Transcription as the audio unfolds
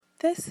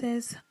This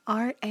is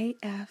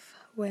RAF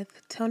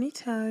with Tony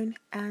Tone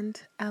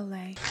and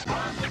LA.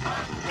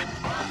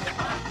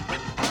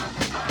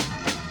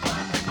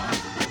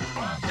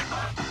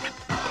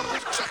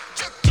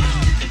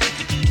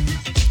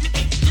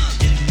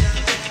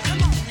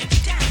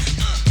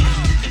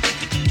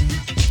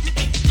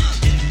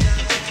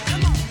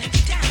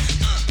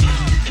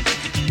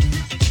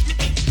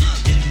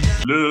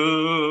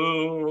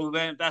 Love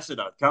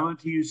Ambassador coming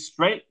to you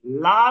straight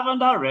live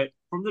and direct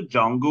from the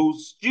Jungle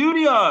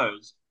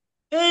Studios.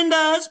 And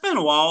it's been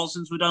a while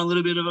since we've done a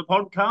little bit of a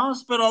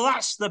podcast, but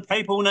alas, the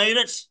people need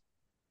it.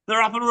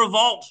 They're up in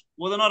revolt.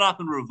 Well, they're not up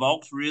in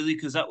revolt, really,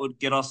 because that would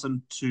get us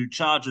into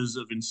charges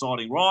of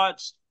inciting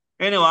riots.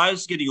 Anyway,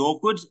 it's getting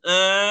awkward.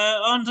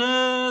 On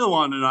to the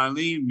one and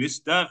only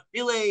Mr.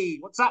 Philly.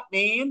 What's up,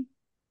 man?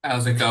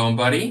 How's it going,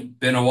 buddy?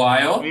 Been a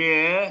while.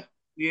 Yeah,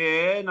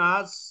 yeah,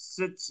 no,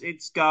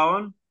 it's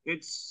going.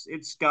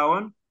 It's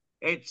going.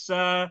 It's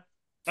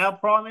Our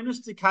Prime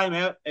Minister came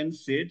out and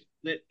said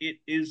that it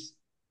is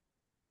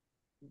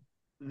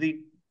the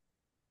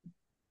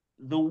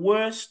the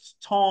worst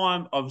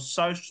time of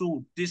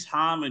social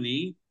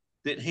disharmony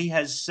that he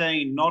has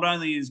seen, not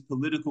only his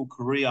political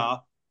career,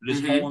 but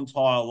his whole hmm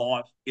entire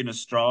life in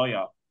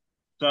Australia.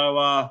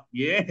 So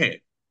yeah,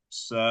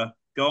 it's going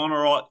all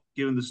right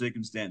given the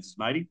circumstances,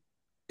 matey.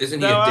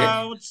 Isn't he So a dick?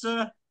 what's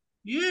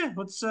yeah,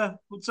 what's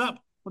up? What's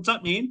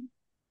up, man?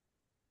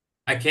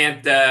 I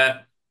can't,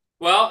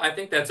 well, I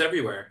think that's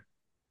everywhere.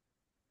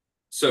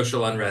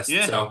 Social unrest.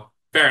 Yeah, So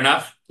fair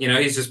enough.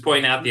 He's just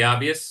pointing out the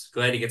obvious.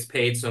 Glad he gets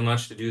paid so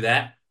much to do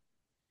that.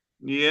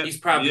 yep, He's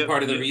probably yep,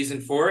 part of the yep.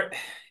 reason for it.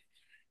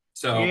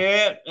 So,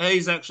 Yeah,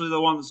 he's actually the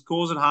one that's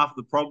causing half of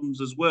the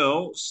problems as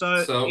well.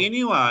 So so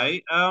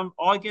anyway,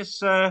 I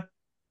guess I'll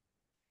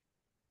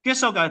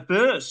go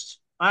first.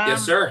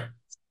 yes, sir.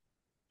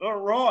 All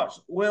right.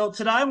 Well,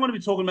 today I'm going to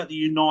be talking about the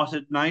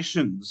United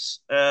Nations,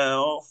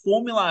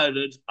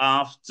 formulated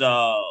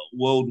after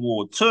World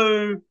War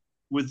II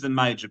with the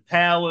major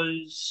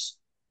powers.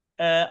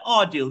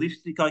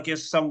 Idealistic, I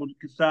guess some would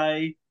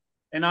say.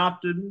 And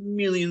after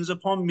millions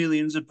upon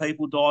millions of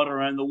people died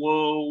around the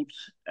world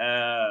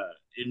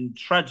in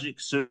tragic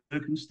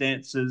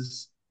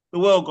circumstances, the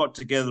world got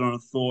together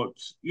and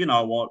thought, you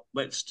know what,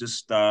 let's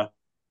have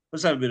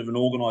a bit of an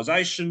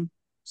organisation,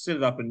 set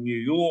it up in New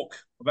York.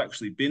 I've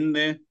actually been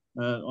there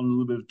on a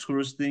little bit of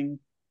tourist thing,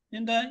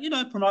 and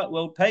promote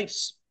world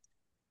peace.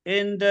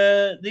 And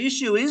the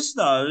issue is,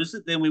 though, is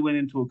that then we went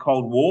into a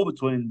Cold War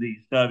between the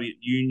Soviet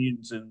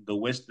Unions and the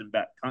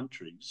Western-backed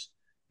countries.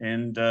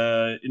 And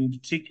in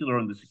particular,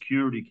 on the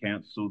Security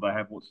Council, they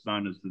have what's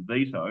known as the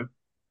veto,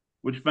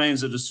 which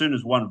means that as soon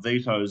as one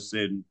vetoes,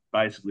 then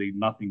basically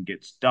nothing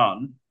gets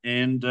done.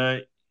 And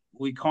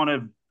we kind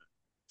of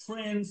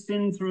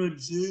transcend through a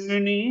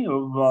journey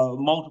of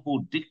multiple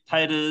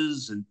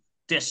dictators and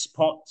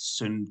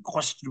despots and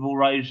questionable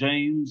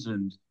regimes,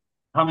 and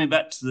coming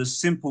back to the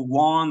simple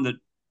line that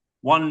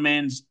one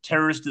man's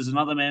terrorist is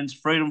another man's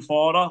freedom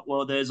fighter.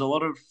 Well, there's a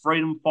lot of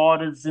freedom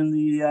fighters in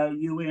the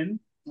UN,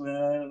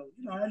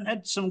 and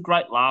had some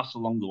great laughs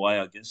along the way,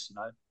 I guess.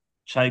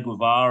 Che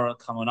Guevara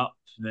coming up,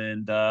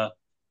 and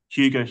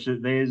Hugo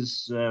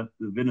Chavez, the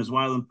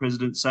Venezuelan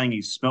president, saying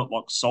he smelt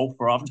like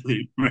sulfur after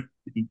the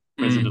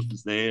president Mm.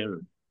 was there,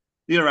 and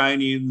the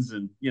Iranians,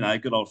 and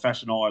good old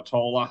fashioned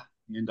Ayatollah.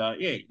 And hope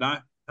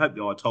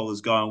the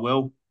Ayatollah's going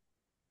well.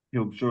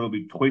 I'm sure he'll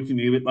be tweeting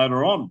me a bit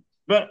later on.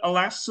 But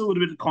alas, a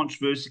little bit of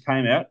controversy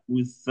came out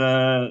with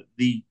the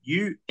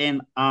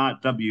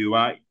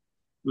UNRWA,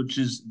 which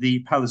is the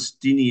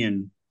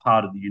Palestinian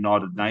part of the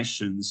United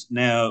Nations.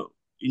 Now,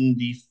 in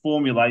the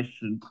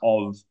formulation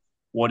of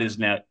what is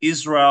now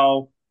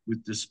Israel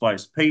with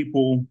displaced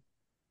people,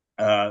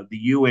 the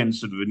UN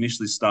sort of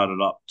initially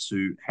started up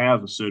to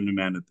house a certain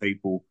amount of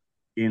people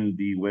in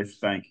the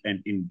West Bank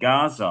and in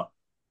Gaza.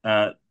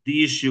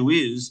 The issue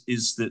is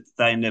that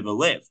they never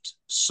left.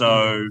 So,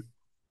 Mm.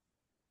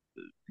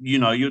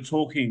 you're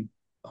talking,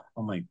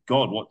 oh my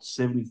God, what,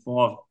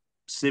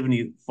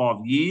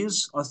 75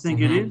 years, I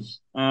think it hmm is,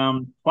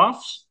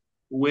 plus,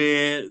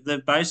 where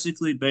they've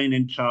basically been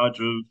in charge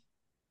of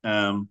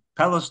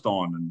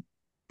Palestine and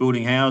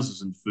building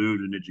houses and food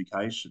and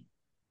education.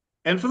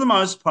 And for the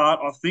most part,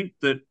 I think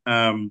that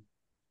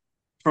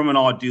from an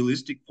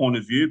idealistic point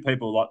of view,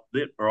 people like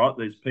that, right?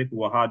 These people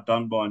were hard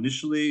done by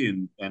initially,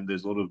 and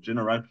there's a lot of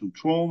generational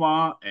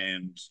trauma,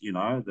 and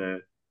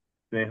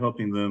they're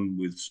helping them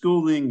with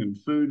schooling and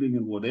fooding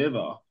and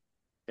whatever.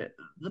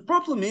 The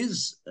problem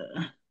is,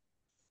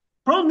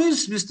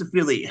 Mister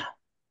Philly,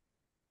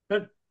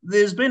 that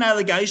there's been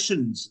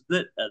allegations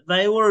that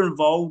they were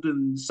involved,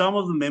 and some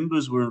of the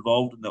members were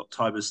involved in the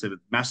October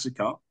 7th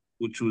massacre,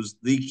 which was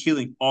the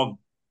killing of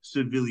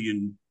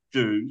civilian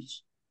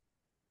Jews,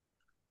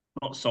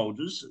 not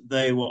soldiers.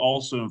 They were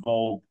also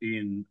involved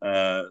in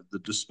the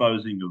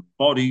disposing of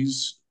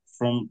bodies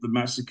from the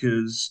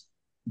massacres.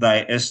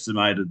 They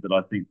estimated that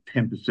I think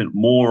 10%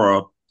 more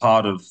are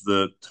part of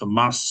the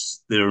Hamas.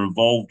 They're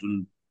involved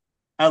in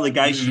hmm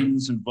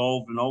allegations,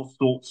 involved in all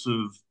sorts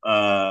of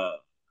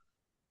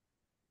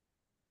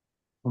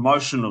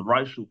promotion of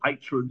racial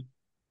hatred,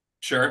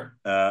 Sure.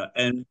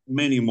 and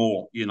many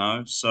more.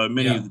 So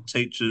many of Yeah. the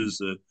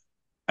teachers are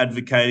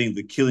advocating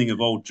the killing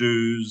of all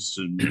Jews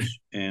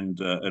and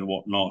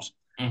whatnot.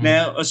 Hmm.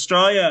 Now,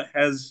 Australia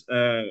has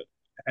called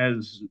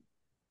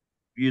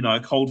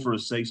for a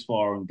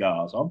ceasefire in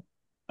Gaza,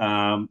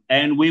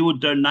 and we were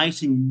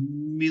donating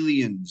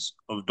millions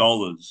of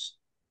dollars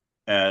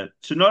to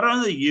not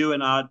only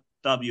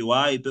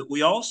UNRWA, but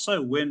we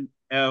also went.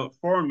 Our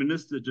foreign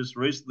minister just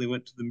recently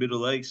went to the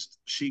Middle East.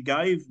 She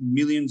gave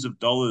millions of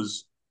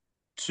dollars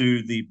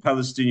to the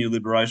Palestinian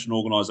Liberation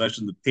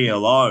Organization, the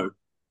PLO,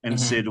 and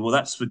said, Hmm. well,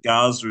 that's for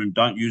Gaza and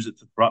don't use it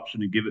for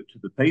corruption and give it to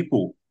the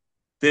people.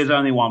 There's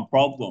only one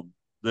problem.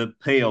 The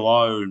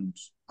PLO and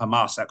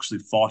Hamas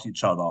actually fight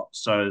each other.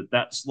 So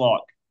that's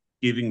like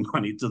giving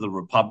money to the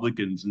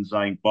Republicans and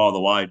saying, by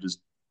the way, just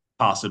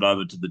pass it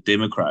over to the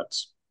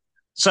Democrats.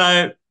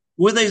 So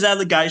with these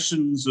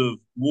allegations of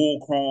war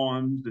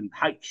crimes and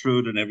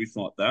hatred and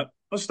everything like that,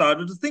 I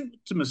started to think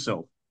to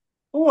myself,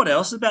 well, what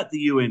else about the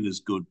UN is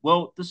good?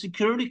 Well, the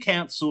Security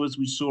Council, as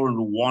we saw in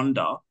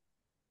Rwanda,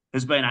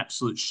 has been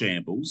absolute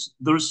shambles.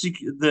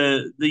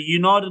 The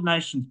United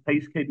Nations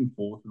peacekeeping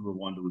force in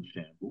Rwanda was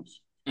shambles.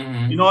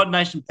 Hmm. United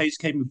Nations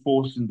peacekeeping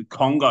force in the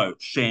Congo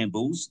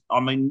shambles. I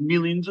mean,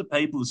 millions of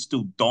people are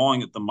still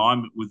dying at the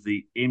moment with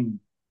the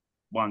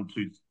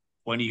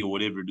M1220 or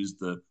whatever it is,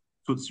 the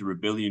Tutsi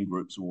rebellion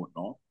groups and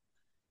whatnot.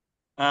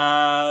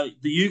 The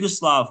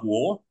Yugoslav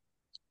war,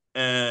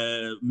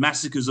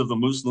 massacres of the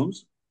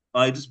Muslims.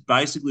 They just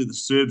basically the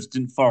Serbs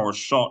didn't fire a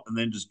shot and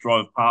then just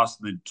drove past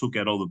and then took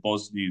out all the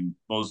Bosnian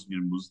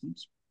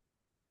Muslims,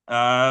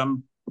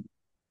 um,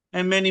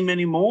 and many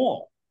many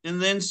more.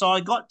 And then so I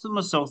got to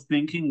myself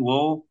thinking,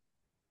 well,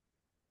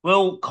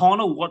 kind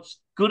of what's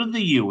good of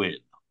the UN?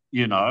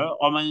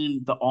 I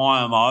mean the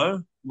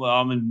IMO. Well,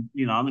 I'm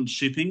in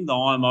shipping. The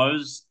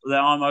IMO's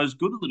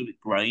good, a little bit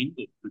green,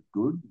 but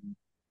good.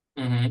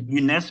 Hmm.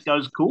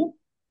 UNESCO's cool.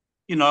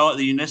 Like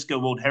the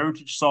UNESCO World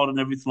Heritage Site and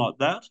everything like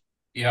that.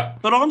 Yeah.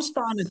 But I'm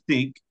starting to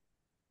think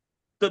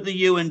that the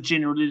UN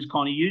generally is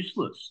kind of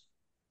useless.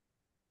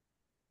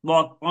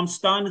 Like I'm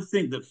starting to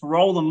think that for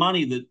all the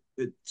money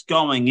that's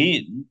going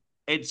in,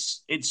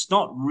 it's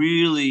not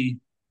really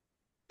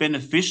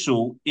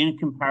beneficial in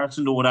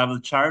comparison to what other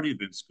charity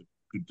events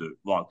could do,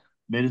 like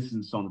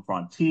Medicines on the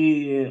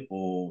Frontier,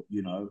 or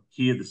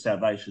here the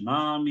Salvation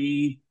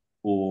Army,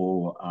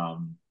 or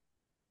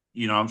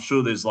I'm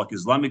sure there's like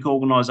Islamic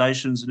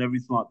organizations and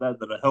everything like that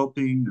that are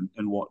helping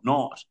and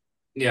whatnot.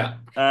 Yeah.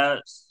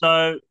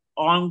 So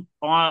I'm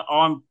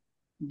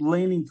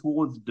leaning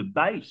towards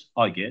debate,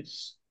 I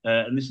guess,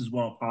 and this is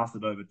where I'll pass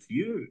it over to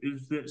you.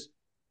 Is that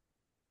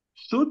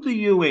should the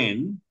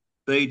UN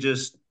be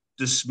just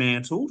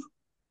dismantled?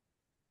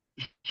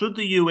 Should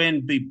the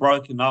UN be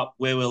broken up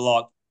where we're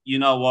like, you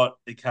know what?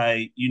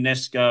 Okay,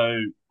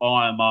 UNESCO,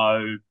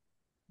 IMO,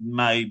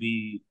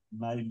 maybe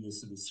a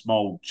sort of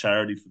small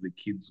charity for the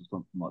kids or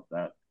something like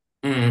that.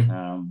 Hmm.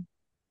 Um,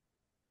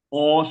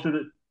 or should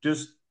it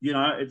just,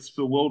 it's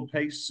for world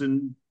peace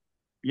and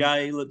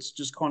yay, let's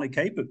just kind of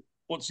keep it.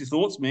 What's your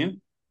thoughts,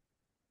 man?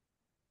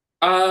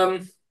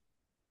 Um,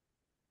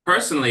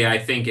 Personally, I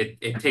think it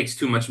takes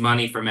too much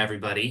money from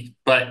everybody,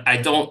 but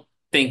I don't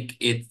think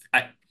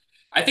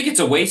I think it's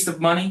a waste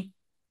of money,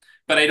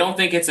 but I don't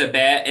think it's a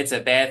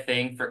bad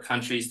thing for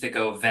countries to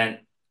go vent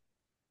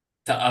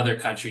to other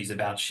countries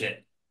about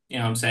shit. You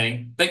know what I'm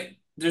saying? Like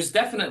it's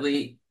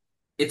definitely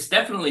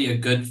a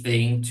good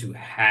thing to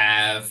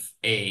have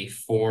a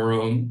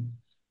forum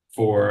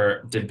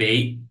for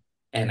debate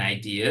and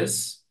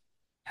ideas.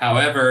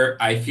 However,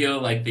 I feel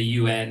like the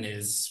UN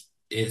is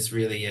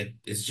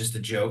just a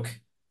joke.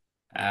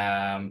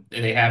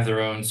 They have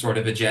their own sort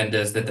of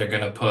agendas that they're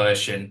going to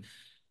push, and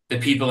the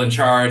people in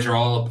charge are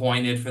all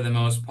appointed for the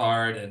most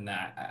part. And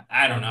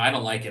I don't know. I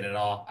don't like it at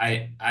all.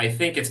 I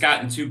think it's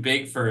gotten too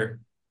big for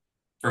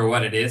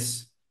what it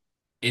is.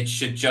 It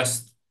should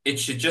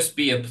just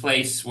be a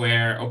place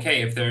where,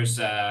 okay, if there's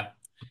a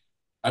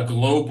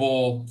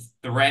global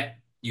threat,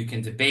 you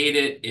can debate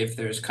it. If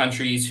there's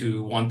countries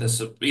who want this,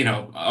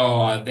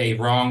 oh, they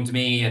wronged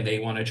me and they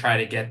want to try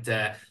to get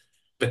the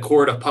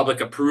court of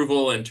public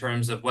approval in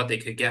terms of what they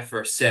could get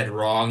for said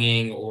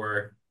wronging,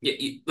 or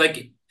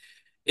like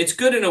it's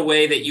good in a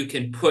way that you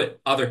can put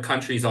other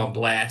countries on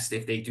blast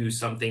if they do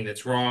something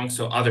that's wrong,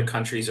 so other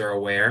countries are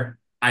aware.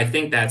 I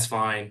think that's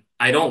fine.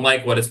 I don't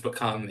like what it's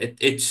become.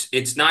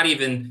 It's not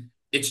even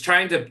it's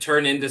trying to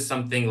turn into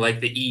something like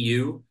the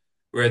EU,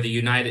 where the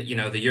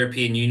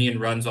European Union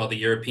runs all the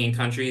European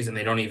countries, and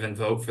they don't even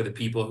vote for the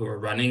people who are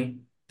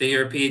running the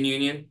European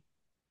Union.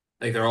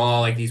 Like they're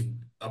all like these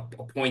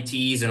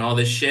appointees and all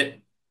this shit,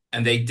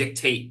 and they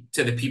dictate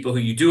to the people who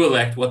you do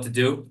elect what to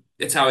do.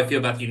 It's how I feel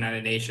about the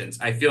United Nations.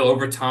 I feel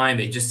over time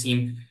they just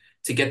seem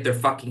to get their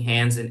fucking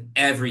hands in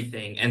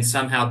everything and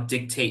somehow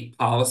dictate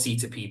policy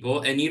to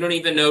people, and you don't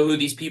even know who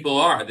these people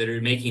are that are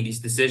making these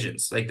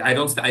decisions. Like I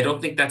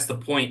don't think that's the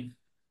point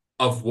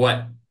of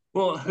what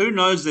Well, who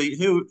knows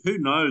who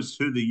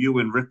the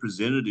UN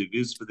representative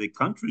is for their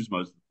countries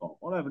most of the time?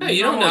 I have Yeah,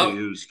 you don't no idea know.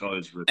 who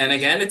Australia's And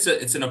representative. again,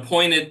 it's an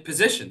appointed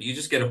position. You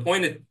just get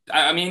appointed.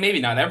 I mean, maybe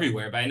not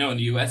everywhere, but I know in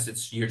the US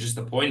it's you're just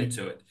appointed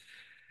to it.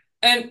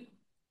 And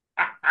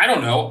I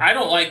don't know. I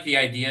don't like the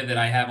idea that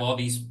I have all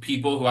these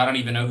people who I don't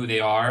even know who they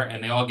are,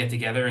 and they all get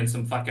together in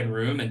some fucking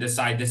room and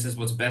decide this is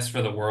what's best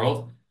for the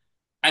world.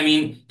 I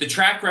mean, the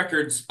track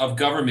records of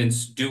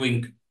governments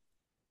doing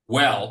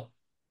well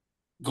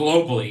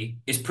globally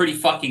is pretty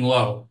fucking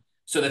low.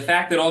 So the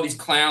fact that all these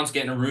clowns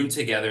get in a room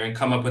together and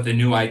come up with a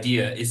new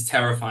idea is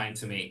terrifying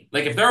to me.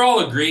 Like if they're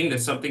all agreeing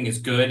that something is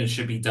good and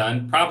should be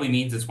done, probably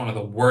means it's one of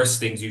the worst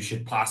things you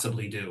should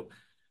possibly do.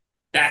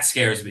 That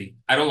scares me.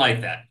 I don't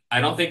like that. I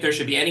don't think there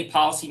should be any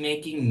policy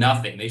making,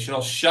 nothing. They should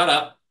all shut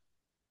up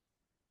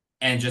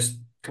and just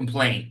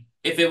complain.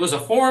 If it was a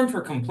forum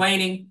for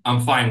complaining,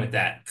 I'm fine with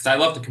that because I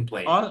love to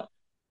complain. I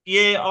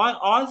yeah,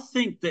 I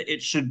think that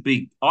it should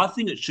be. I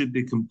think it should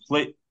be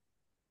complete.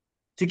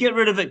 To get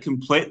rid of it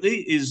completely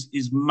is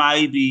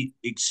maybe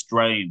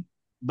extreme,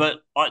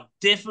 but it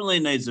definitely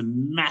needs a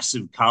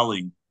massive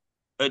culling.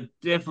 It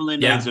definitely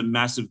needs Yeah, a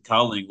massive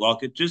culling.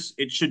 Like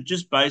it should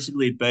just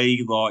basically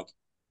be like,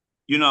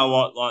 you know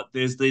what, like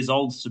there's these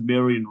old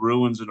Sumerian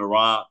ruins in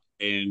Iraq,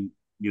 and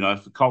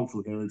for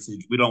cultural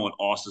heritage, we don't want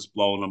ISIS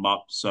blowing them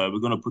up, so we're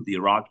going to put the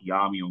Iraqi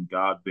army on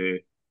guard there,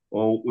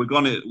 or we're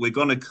going to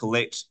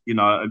collect, we're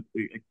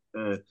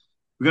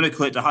going to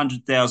collect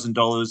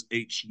 $100,000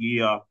 each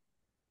year,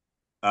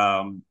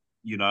 and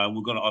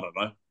we're going to, I don't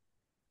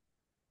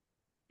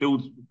know,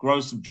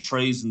 grow some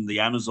trees in the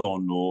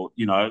Amazon, or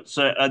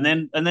so, and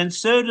then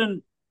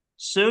certain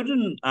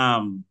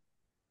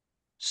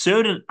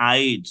certain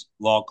aid,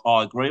 like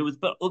I agree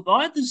with, but look,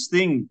 I had this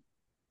thing,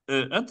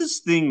 there's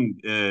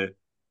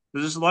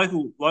this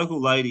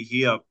local lady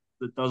here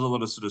that does a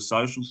lot of sort of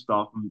social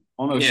stuff, and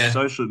on her yeah,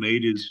 social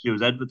medias, she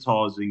was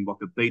advertising like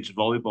a beach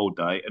volleyball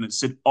day, and it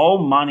said all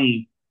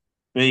money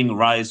being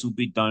raised will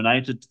be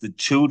donated to the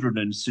children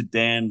in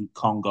Sudan,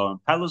 Congo,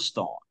 and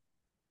Palestine.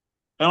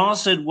 And I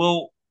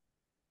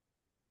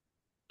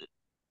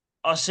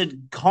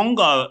said,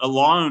 Congo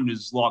alone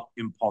is like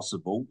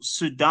impossible.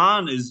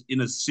 Sudan is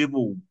in a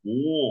civil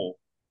war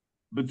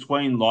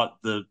between like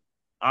the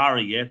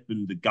RAF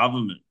and the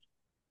government.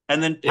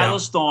 And then yeah,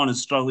 Palestine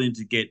is struggling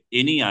to get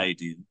any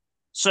aid in.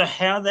 So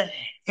how the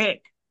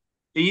heck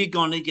are you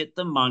going to get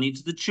the money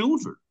to the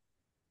children?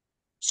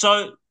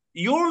 So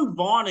you're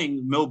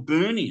inviting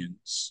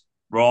Melburnians,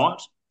 right,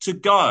 to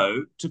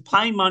go to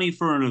pay money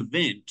for an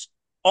event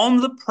on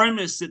the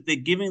premise that they're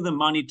giving the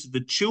money to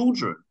the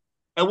children.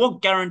 And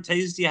what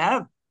guarantees do you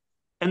have?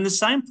 And the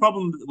same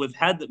problem that we've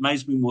had that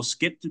makes me more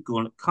skeptical,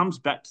 and it comes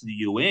back to the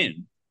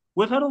UN.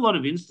 We've had a lot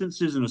of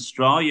instances in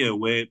Australia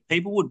where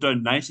people were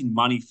donating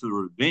money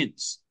for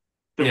events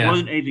that yeah.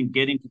 wasn't even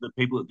getting to the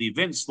people at the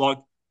events. Like,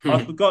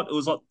 I forgot, it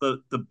was like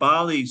the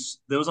Bali's,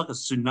 there was like the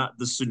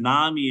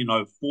tsunami in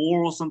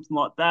 '04 or something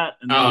like that.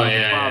 And then there Oh was the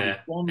yeah, Bali yeah.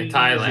 In bombings. And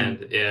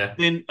Thailand,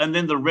 yeah.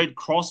 then the Red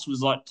Cross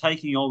was like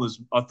taking all this,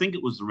 I think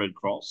it was the Red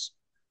Cross,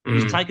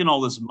 was Mm, taking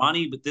all this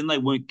money, but then they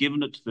weren't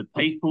giving it to the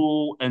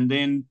people. And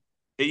then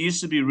it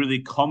used to be really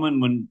common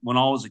when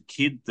I was a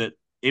kid that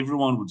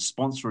everyone would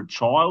sponsor a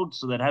child,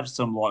 so they'd have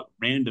some like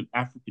random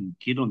African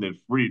kid on their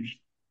fridge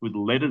with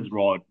letters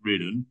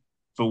written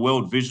for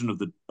World Vision of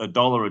the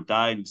 $1 a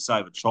day and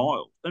save a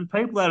child. And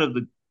people out of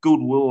the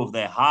goodwill of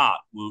their heart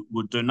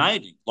were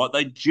donating, like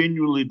they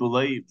genuinely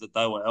believed that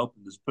they were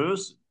helping this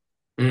person.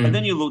 And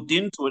then mm. you looked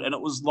into it, and it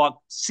was like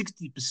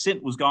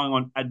 60% was going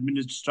on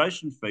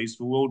administration fees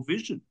for World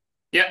Vision.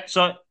 Yeah,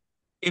 So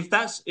if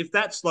that's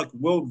like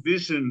World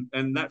Vision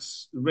and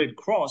that's the Red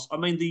Cross, I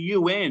mean the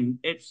UN,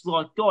 it's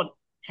like, God,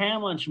 how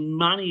much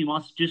money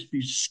must just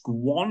be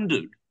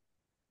squandered,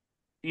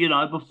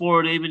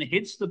 before it even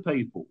hits the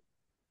people.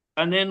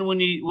 And then when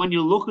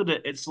you look at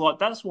it, it's like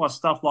that's why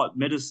stuff like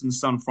Medicine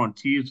Sans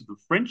Frontiers with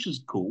the French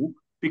is cool,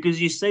 because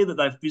you see that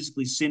they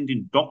physically send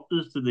in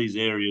doctors to these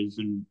areas,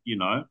 and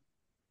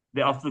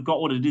I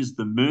forgot what it is,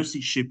 the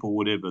Mercy ship or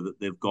whatever that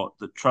they've got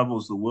that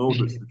travels the world.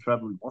 That's the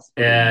traveling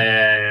hospital. yeah, And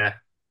yeah,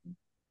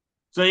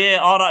 so yeah,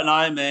 I don't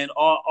know, man.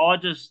 I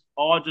just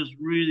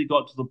really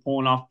got to the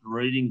point after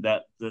reading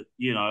that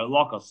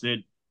like I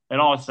said, and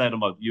I say to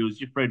my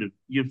viewers,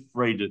 you're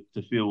free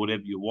to feel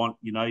whatever you want.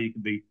 You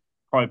can be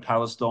pro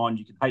Palestine,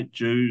 you can hate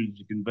Jews,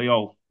 you can be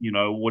all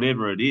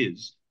whatever it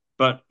is.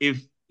 But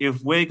if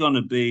we're going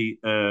to be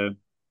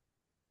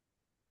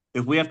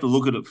if we have to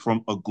look at it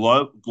from a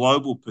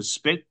global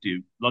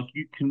perspective, like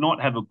you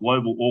cannot have a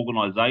global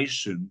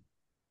organization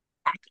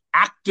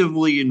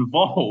actively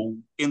involved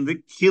in the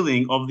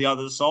killing of the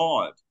other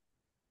side,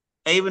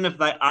 even if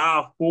they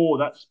are for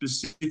that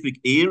specific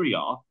area,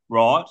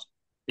 right?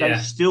 They yeah,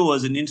 still,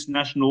 as an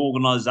international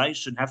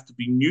organization, have to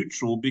be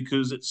neutral,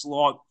 because it's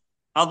like,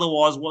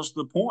 otherwise, what's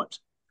the point?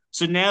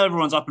 So now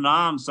everyone's up in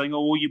arms saying,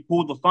 "Oh, well, you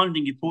pulled the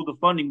funding. You pulled the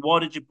funding. Why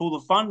did you pull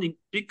the funding?"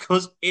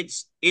 Because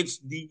it's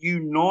the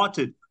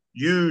united,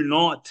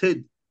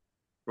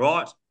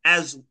 right?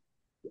 As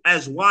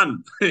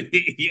one.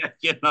 You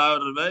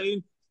know what I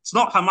mean? it's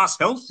not Hamas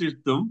health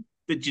system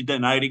that you're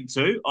donating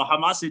to or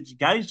Hamas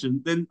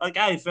education, then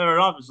okay, fair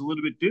enough, it's a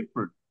little bit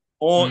different.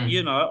 Or Mm.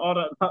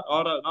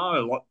 I don't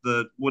know what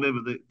the whatever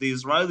the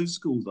Israeli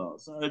schools are.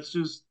 So it's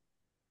just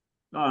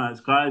no,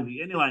 it's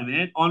crazy. Anyway,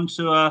 man,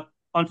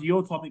 onto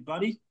your topic,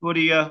 buddy. What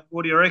do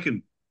you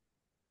reckon?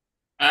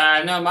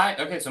 No, my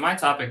okay, so my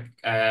topic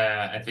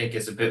I think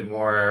is a bit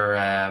more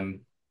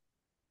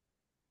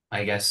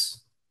I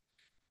guess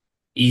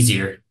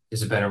easier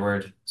is a better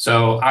word.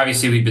 So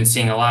obviously we've been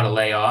seeing a lot of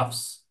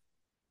layoffs.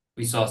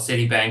 We saw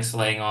Citibank's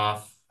laying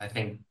off, I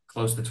think,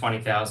 close to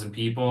 20,000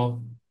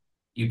 people.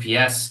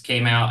 UPS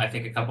came out, I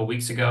think, a couple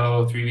weeks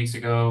ago, 3 weeks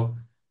ago,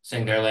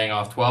 saying they're laying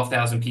off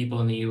 12,000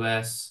 people in the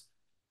US.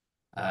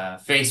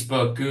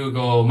 Facebook,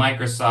 Google,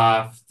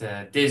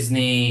 Microsoft,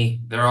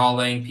 Disney, they're all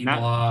laying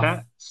people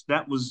off.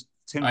 Snap was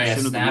Oh ten yeah,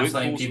 percent of the Snap's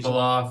laying workforce or people something.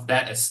 off.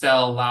 That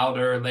Estelle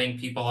Lauder laying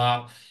people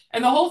off.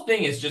 And the whole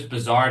thing is just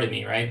bizarre to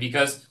me, right?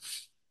 Because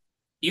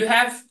you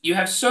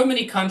have so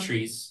many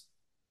countries.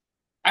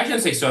 I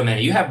shouldn't say so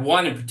many. You have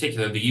one in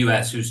particular, the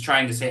US, who's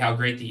trying to say how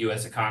great the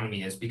US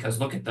economy is because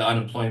look at the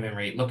unemployment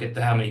rate, look at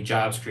how many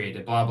jobs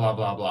created, blah, blah,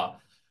 blah, blah.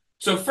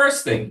 So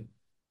first thing,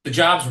 the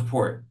jobs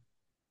report.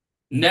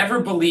 Never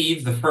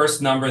believe the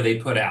first number they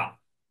put out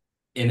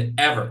in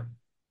ever.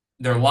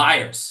 They're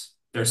liars.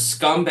 They're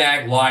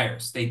scumbag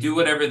liars. They do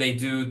whatever they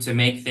do to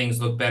make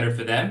things look better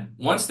for them.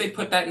 Once they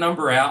put that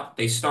number out,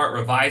 they start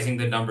revising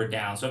the number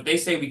down. So if they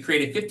say we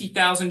created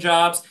 50,000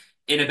 jobs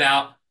in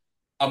about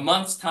a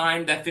month's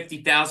time, that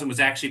 50,000 was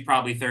actually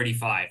probably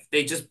 35.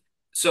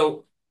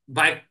 So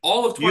by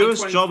all of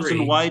US jobs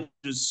and 2023,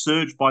 wages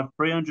surged by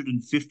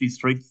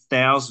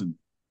 353,000.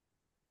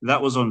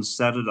 That was on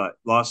Saturday,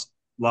 last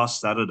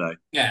Saturday.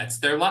 yeah,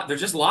 they're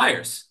just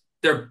liars.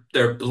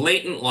 They're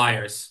blatant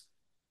liars.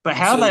 But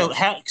So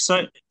how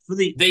so for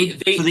the for, they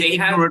they for the they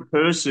have ignorant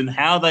person,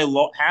 how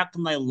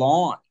can they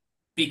lie?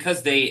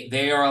 because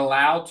they are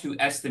allowed to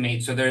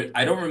estimate. So there,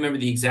 I don't remember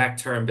the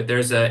exact term, but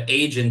there's a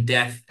age and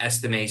death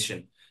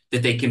estimation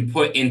that they can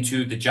put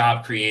into the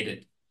job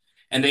created.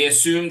 And they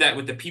assume that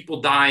with the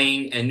people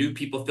dying and new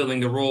people filling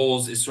the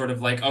roles is sort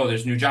of like, oh,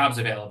 there's new jobs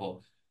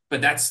available.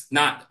 But that's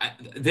not,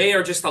 they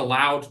are just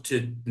allowed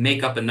to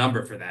make up a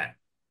number for that.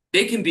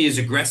 They can be as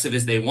aggressive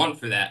as they want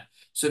for that.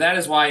 So that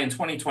is why in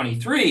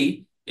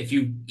 2023, if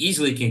you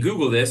easily can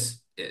Google this,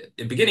 at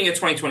the beginning of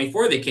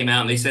 2024, they came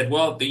out and they said,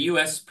 well, the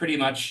US pretty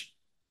much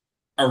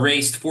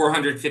erased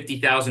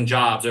 450,000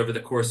 jobs over the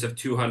course of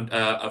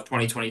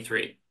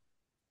 2023.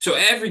 So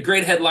every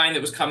great headline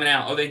that was coming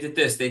out, oh, they did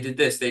this, they did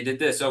this, they did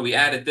this, oh, we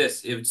added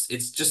this.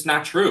 It's just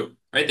not true,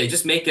 right? They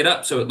just make it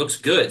up so it looks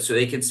good, so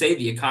they can say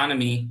the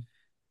economy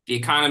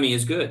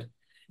is good.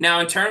 Now,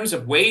 in terms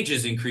of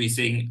wages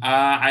increasing,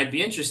 I'd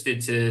be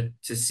interested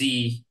to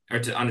see or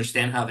to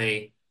understand how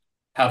they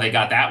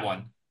got that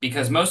one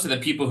because most of the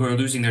people who are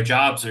losing their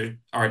jobs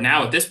are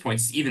now at this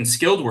point even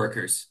skilled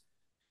workers.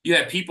 You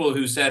have people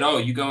who said, oh,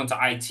 you go into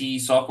IT,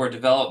 software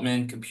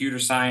development, computer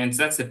science,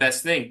 that's the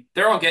best thing.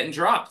 They're all getting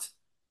dropped.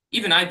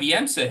 Even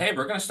IBM said, hey,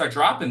 we're going to start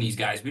dropping these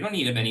guys. We don't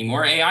need them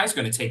anymore. AI is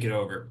going to take it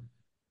over.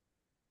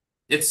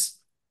 It's,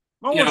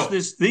 I you watched know,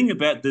 this thing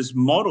about this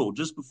model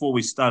just before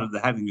we started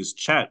having this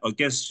chat. I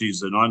guess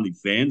she's an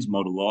OnlyFans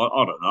model.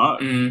 I don't know.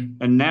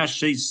 mm, And now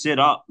she's set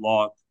up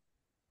like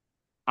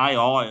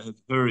AI of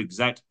her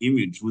exact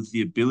image with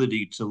the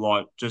ability to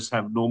like just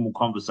have normal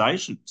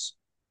conversations.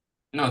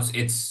 no,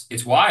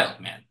 it's wild,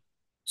 man.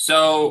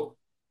 So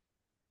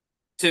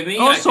to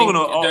I me, I was talking to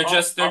think they're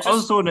just, I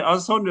was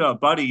talking to our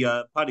buddy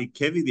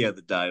Kevy the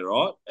other day,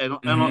 right?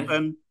 mhm,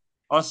 And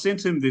I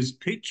sent him this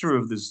picture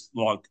of this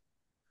like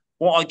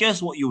well, I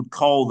guess what you would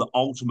call the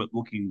ultimate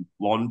looking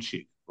blonde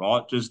chick,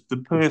 right? Just the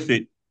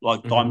perfect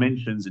like mhm.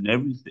 dimensions and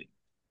everything.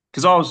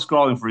 Because I was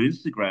scrolling through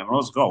Instagram and I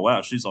was like, oh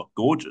wow, she's like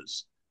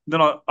gorgeous. And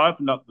then I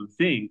opened up the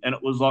thing and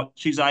it was like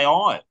she's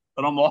AI,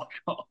 and I'm like,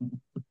 oh,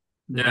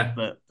 what Yeah,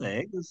 the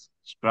heck? It's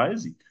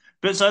crazy.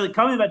 But so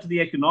coming back to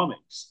the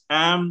economics,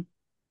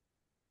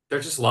 they're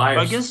just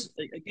I liars. guess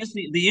I guess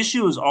the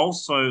issue is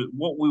also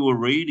what we were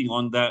reading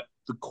on that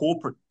the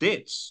corporate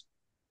debts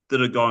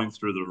that are going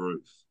through the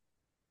roof.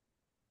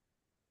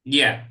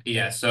 Yeah,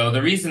 yeah. So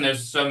the reason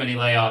there's so many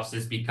layoffs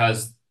is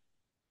because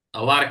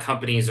a lot of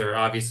companies are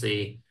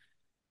obviously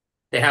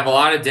they have a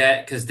lot of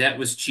debt because debt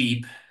was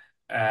cheap.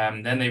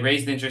 Then they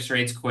raised interest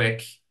rates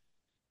quick,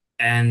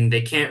 and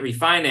they can't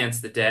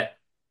refinance the debt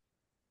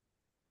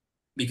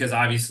because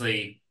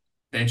obviously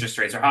the interest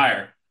rates are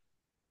higher.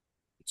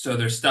 So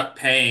they're stuck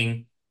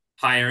paying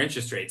higher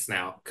interest rates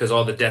now because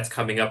all the debt's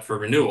coming up for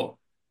renewal.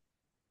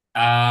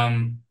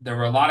 There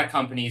were a lot of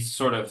companies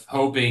sort of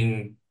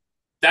hoping.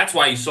 That's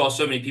why you saw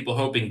so many people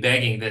hoping,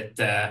 begging that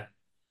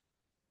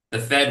the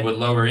Fed would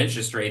lower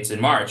interest rates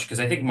in March because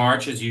I think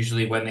March is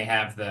usually when they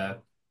have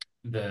the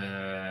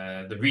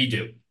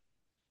redo,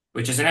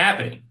 which isn't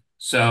happening.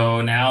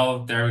 So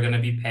now they're going to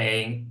be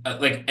paying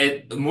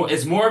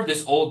as more of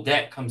this old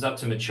debt comes up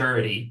to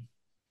maturity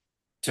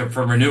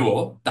for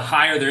renewal, the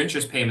higher their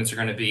interest payments are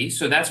going to be.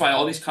 So that's why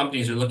all these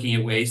companies are looking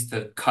at ways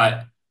to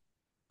cut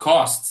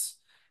costs.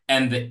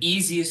 And the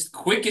easiest,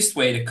 quickest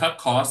way to cut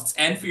costs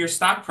and for your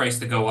stock price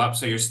to go up,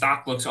 so your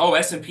stock looks, oh,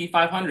 S&P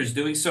 500 is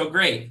doing so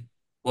great.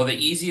 Well, the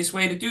easiest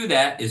way to do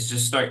that is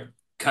just start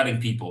cutting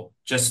people.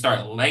 Just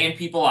start laying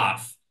people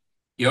off.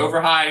 You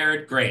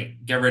overhired,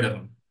 great, get rid of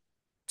them.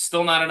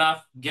 Still not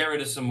enough, get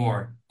rid of some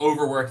more.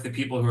 Overwork the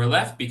people who are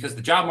left because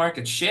the job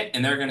market's shit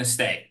and they're going to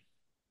stay.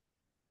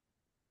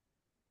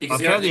 I Because,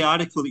 found the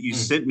article that you mm,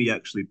 sent me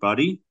actually,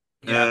 buddy.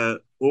 yeah.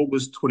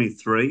 August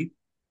 23.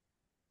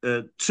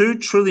 2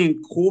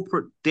 trillion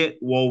corporate debt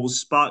wall will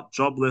spark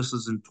job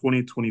losses in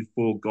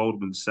 2024,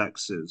 Goldman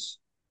Sachs says.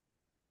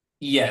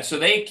 Yeah, so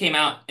they came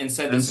out and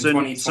said And this in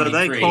so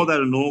they called 2023. that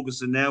in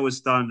August, and now we're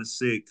starting to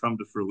see it come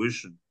to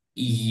fruition.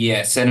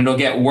 Yes, and it'll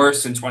get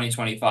worse in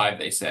 2025,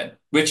 they said.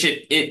 Which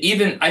it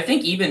even I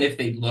think even if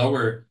they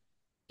lower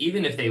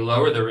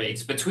the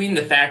rates, between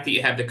the fact that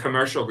you have the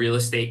commercial real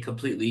estate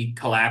completely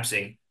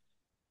collapsing,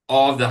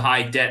 all of the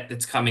high debt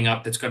that's coming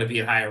up that's going to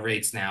be at higher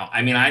rates now.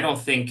 I mean, I don't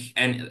think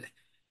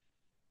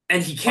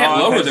and he can't Oh,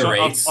 lower okay. the So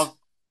rates.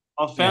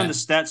 I've found the Yeah.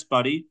 stats,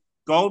 buddy.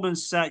 Goldman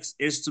Sachs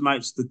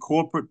estimates the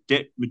corporate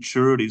debt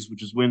maturities,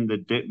 which is when the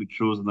debt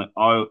matures and they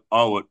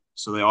owe it,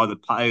 so they either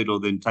pay it or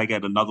then take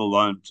out another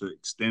loan to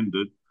extend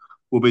it,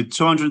 will be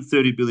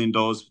 $230 billion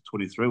for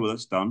 23. Well,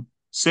 that's done.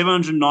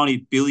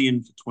 790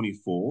 billion for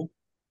 24.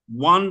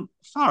 One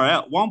far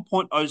out,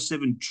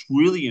 1.07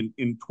 trillion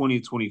in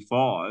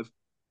 2025,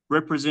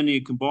 representing a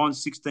combined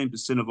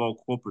 16% of all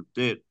corporate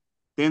debt.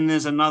 Then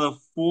there's another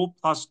 4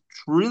 plus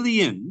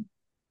trillion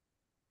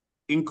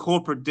in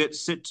corporate debt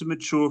set to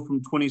mature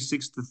from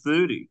 26 to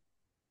 30.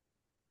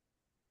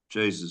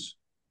 Jesus.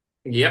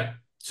 Yep.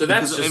 So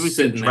Because that's just everything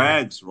sitting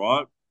there. drags,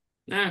 right?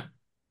 Yeah.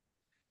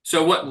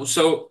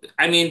 So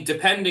I mean,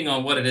 depending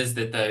on what it is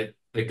that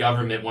the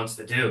government wants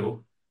to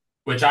do,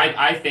 which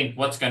I think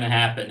what's going to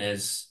happen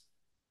is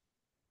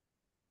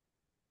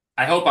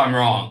I hope I'm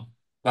wrong,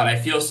 but I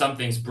feel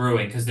something's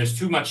brewing because there's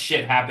too much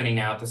shit happening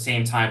now at the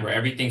same time where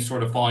everything's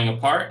sort of falling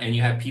apart and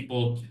you have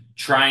people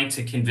trying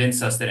to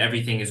convince us that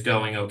everything is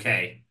going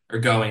okay or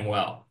going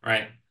well,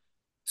 right?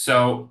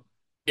 So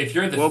if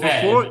you're the Well,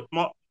 before Fed,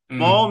 my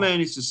mm, old man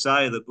used to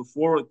say that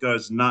before it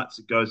goes nuts,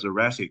 it goes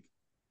erratic.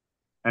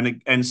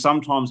 And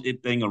sometimes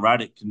it being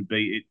erratic can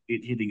be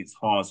it hitting its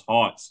highest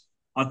heights.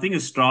 I think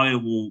Australia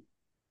will.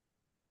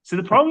 So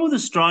the problem with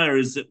Australia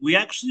is that we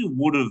actually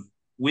would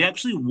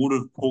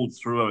have pulled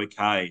through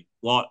okay.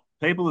 Like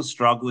people are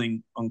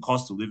struggling on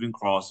cost of living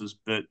crisis,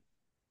 but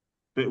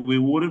we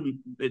would have.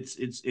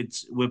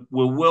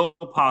 We're well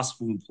past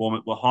full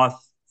employment. We're high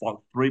like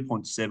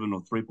 3.7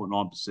 or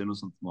 3.9% or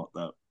something like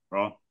that,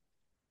 right?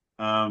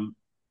 Um,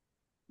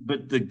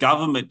 but the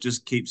government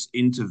just keeps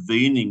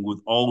intervening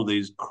with all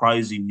these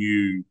crazy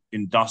new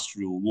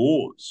industrial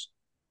laws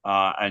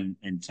and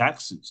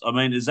taxes. I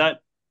mean, is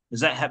that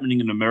happening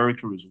in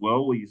America as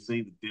well, where you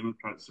see the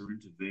Democrats are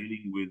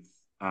intervening with?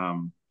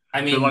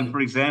 I So, like for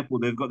mean, example,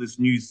 they've got this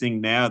new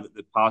thing now that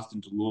they've passed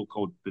into law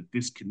called the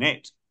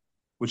disconnect,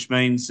 which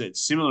means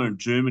it's similar in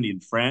Germany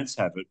and France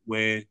have it,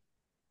 where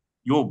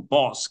your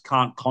boss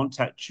can't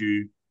contact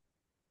you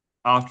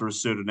after a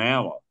certain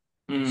hour.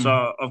 mm,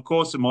 So, of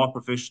course, in my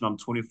profession, I'm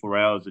 24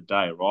 hours a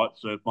day, right?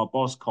 So, if my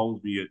boss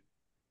calls me at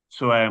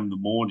 2 a.m. in the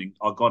morning,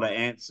 I got to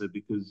answer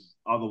because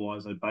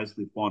otherwise they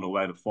basically find a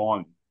way to fire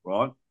me,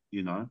 right?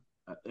 You know,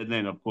 and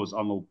then of course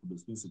I'm all for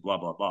business, blah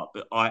blah blah.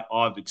 But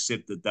I've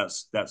accepted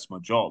that's my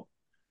job.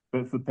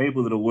 But for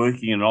people that are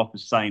working in an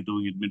office, saying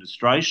doing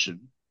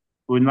administration,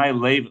 when they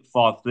leave at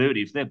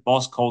 5:30, if their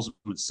boss calls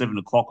them at 7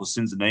 o'clock or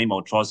sends an email,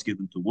 or tries to get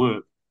them to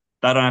work,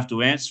 they don't have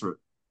to answer it,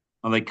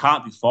 and they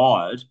can't be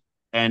fired.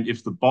 And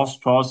if the boss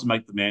tries to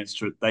make them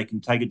answer it, they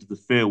can take it to the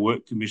Fair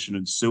Work Commission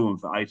and sue them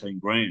for 18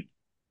 grand.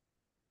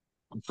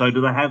 So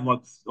do they have like,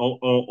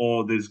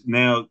 or there's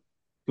now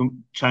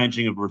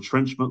changing of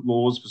retrenchment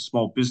laws for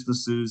small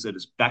businesses and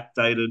it's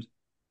backdated.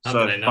 not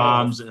that So I know of.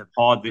 farms that have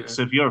hired, Yeah.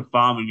 so if you're a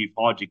farmer and you've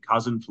hired your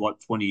cousin for like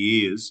 20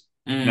 years,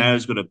 now Mm,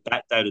 he's got a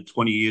backdated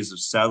 20 years of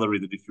salary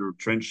that if you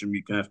retrench him,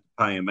 you can have to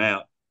pay him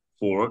out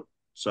for it.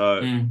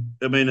 So, mm.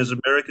 I mean, is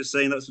America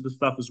seeing that sort of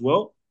stuff as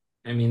well?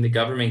 I mean, the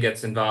government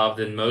gets involved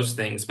in most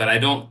things, but I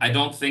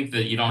don't think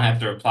that you don't have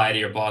to reply to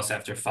your boss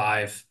after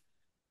five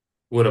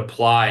would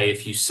apply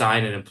if you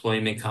sign an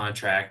employment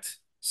contract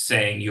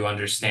saying you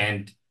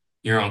understand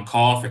you're on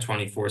call for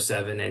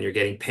 24/7 and you're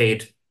getting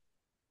paid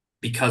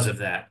because of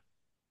that.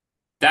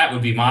 That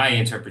would be my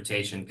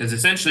interpretation because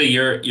essentially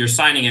you're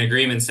signing an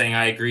agreement saying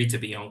I agree to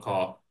be on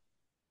call.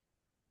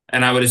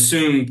 And I would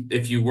assume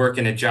if you work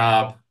in a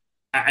job,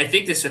 I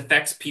think this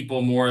affects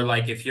people more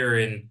like if you're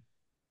in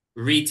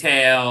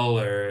retail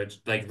or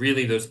like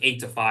really those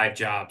 8 to 5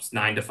 jobs,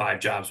 9 to 5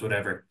 jobs,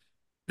 whatever.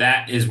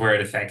 That is where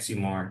it affects you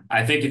more.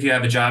 I think if you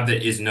have a job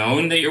that is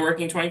known that you're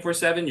working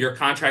 24/7, your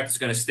contract is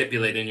going to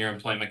stipulate in your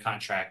employment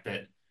contract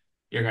that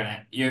you're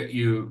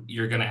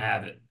gonna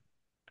have it.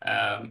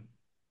 Um,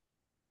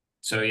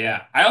 so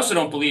yeah, I also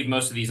don't believe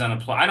most of these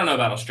unemployment. I don't know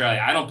about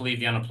Australia. I don't believe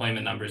the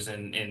unemployment numbers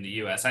in the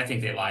US. I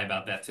think they lie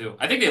about that too.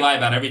 I think they lie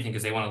about everything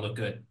because they want to look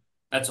good.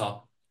 That's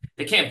all.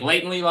 They can't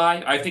blatantly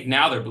lie. I think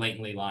now they're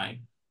blatantly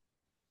lying.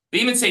 They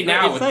even say But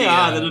now if with they the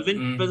are,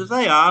 but if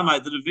they are,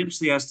 mate, that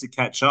eventually has to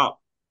catch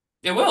up.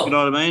 it You know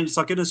will. what I mean? It's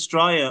like in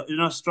Australia. In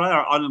Australia,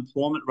 our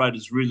unemployment rate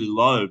is really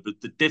low, but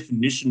the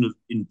definition of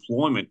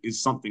employment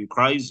is something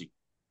crazy.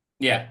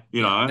 Yeah,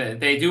 You yeah. know,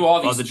 They do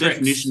all like these tricks.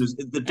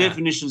 the Yeah.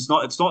 definition is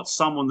not. It's not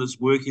someone that's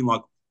working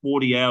like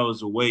 40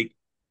 hours a week.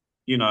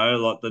 You know,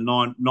 like the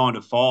nine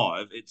to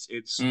five. It's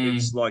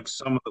Mm, like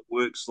someone that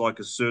works like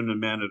a certain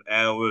amount of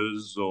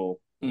hours, or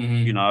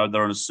hmm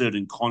they're on a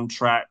certain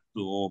contract,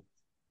 or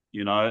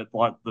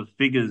like the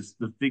figures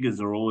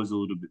are always a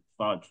little bit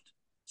fudged.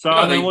 So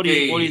I No, mean, they what do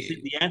you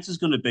think they the answer's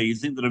going to be? You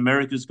think that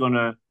America's going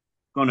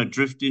to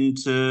drift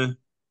into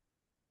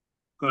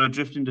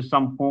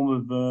some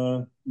form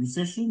of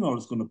recession, or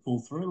it's going to pull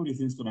through? What do you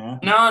think is going to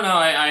happen? no, no.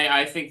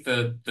 I think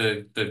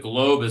the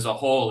globe as a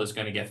whole is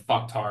going to get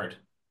fucked hard.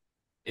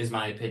 Is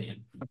my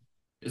opinion.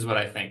 Is what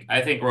I think.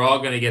 I think we're all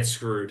going to get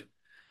screwed.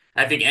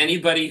 I think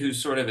anybody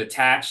who's sort of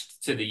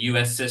attached to the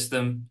U.S.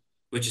 system,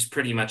 which is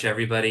pretty much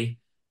everybody,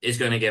 is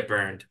going to get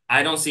burned.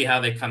 I don't see how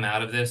they come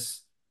out of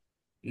this.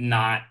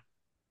 Not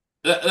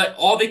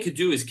all they could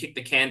do is kick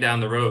the can down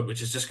the road,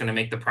 which is just going to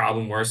make the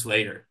problem worse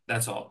later.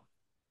 That's all.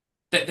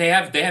 They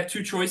have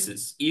two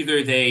choices.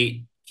 Either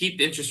they keep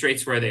interest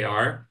rates where they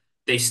are,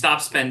 they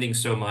stop spending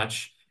so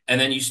much, and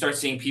then you start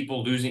seeing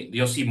people losing,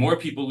 you'll see more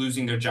people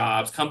losing their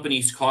jobs,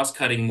 companies cost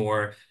cutting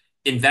more,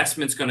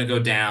 investment's going to go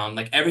down,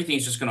 like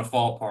everything's just going to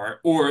fall apart,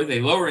 or they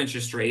lower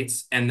interest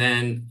rates and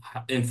then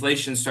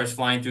inflation starts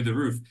flying through the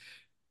roof.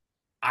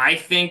 I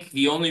think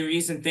the only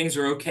reason things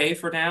are okay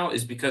for now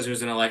is because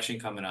there's an election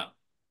coming up.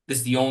 This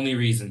is the only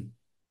reason.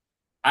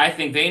 I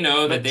think they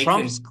know that But they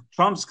Trump's can.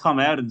 Trump's come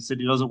out and said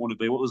he doesn't want to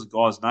be. What was the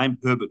guy's name?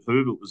 Herbert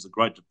Hoover was the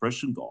Great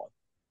Depression guy.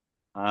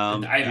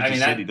 He I mean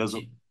just said he that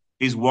doesn't.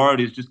 He's worried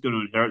he's just going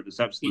to inherit this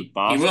absolute he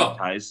basket will.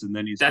 case, and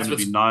then he's going That's to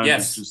be what's known as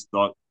yes, just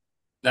like.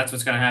 that's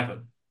what's going to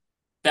happen.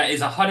 That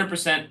is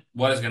 100%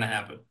 what is going to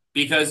happen.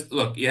 Because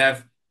look, you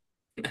have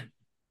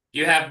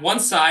one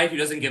side who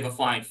doesn't give a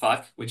flying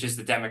fuck, which is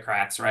the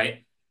Democrats,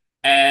 right?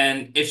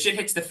 And if shit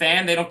hits the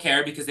fan, they don't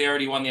care because they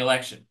already won the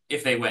election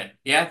if they win.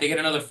 Yeah, they get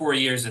another 4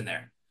 years in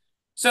there.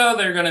 So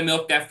they're going to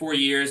milk that 4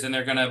 years and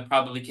they're going to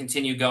probably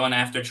continue going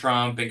after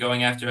Trump and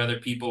going after other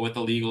people with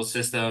the legal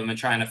system and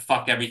trying to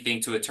fuck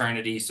everything to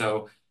eternity.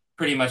 So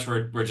pretty much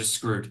we're just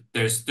screwed.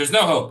 There's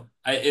no hope.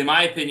 In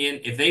my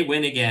opinion, if they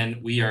win again,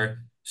 we are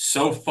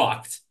so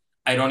fucked.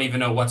 I don't even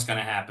know what's going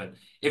to happen.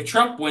 If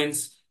Trump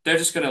wins, they're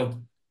just going to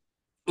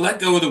let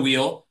go of the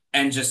wheel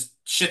and just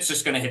shit's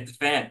just going to hit the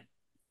fan.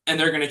 And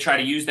they're going to try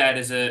to use that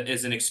as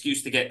an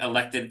excuse to get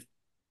elected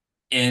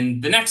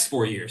in the next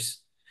 4 years.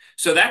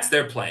 So that's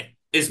their play,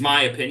 is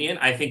my opinion.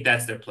 I think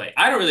that's their play.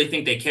 I don't really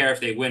think they care if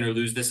they win or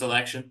lose this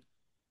election,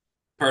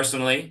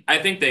 personally. I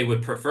think they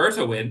would prefer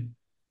to win,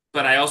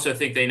 but I also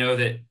think they know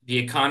that the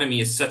economy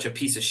is such a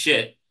piece of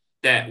shit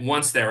that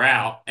once they're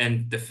out,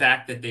 and the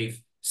fact that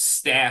they've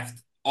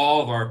staffed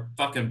all of our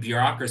fucking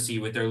bureaucracy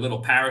with their little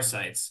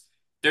parasites,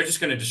 they're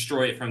just going to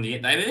destroy it from the.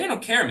 I mean, they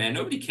don't care, man.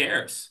 Nobody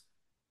cares.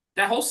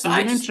 That whole There's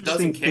side an just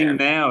doesn't interesting thing care.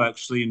 now,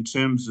 actually, in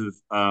terms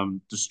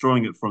of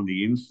destroying it from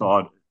the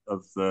inside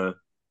of the.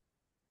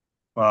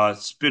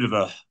 It's a bit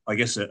of I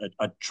guess, a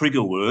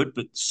trigger word,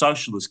 but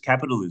socialist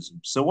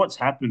capitalism. So what's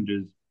happened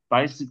is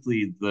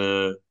basically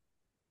the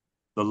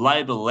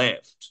Labor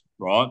left,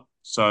 right?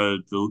 So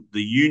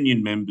the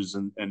union members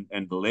and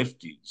the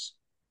lefties,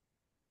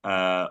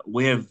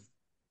 we have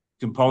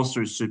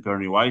compulsory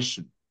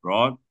superannuation,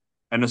 right?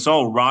 And it's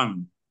all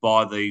run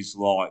by these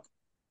like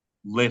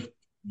left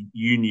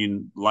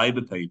union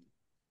Labor people.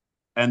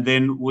 And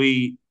then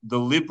the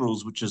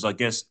Liberals, which is I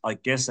guess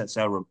that's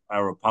our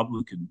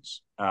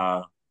Republicans,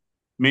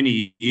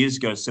 many years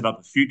ago set up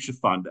a future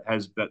fund that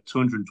has about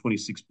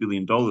 $226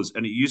 billion,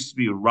 and it used to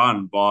be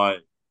run by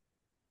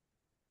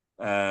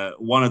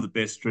one of the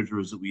best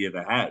treasurers that we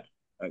ever had,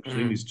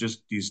 actually. And Mm,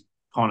 he's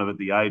kind of at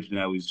the age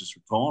now he's just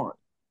retiring.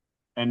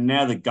 And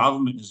now the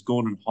government has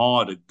gone and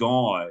hired a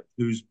guy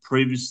his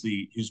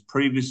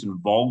previous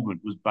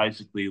involvement was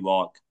basically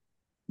like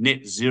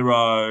net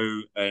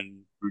zero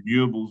and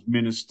renewables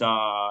minister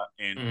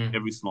and mm,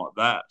 everything like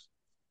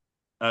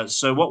that.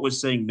 So what we're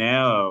seeing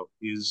now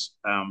is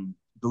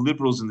the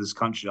liberals in this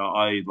country,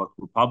 i.e., like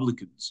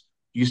Republicans,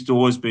 used to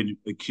always be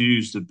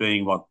accused of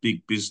being like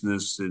big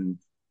business and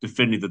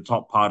defending the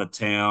top part of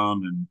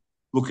town and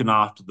looking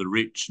after the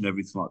rich and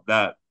everything like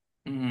that.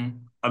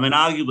 mm. I mean,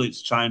 arguably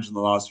it's changed in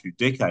the last few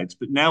decades,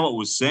 but now what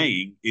we're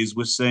seeing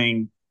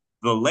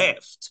the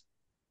left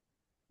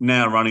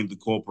now running the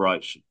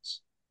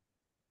corporations.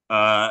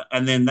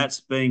 And then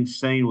that's being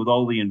seen with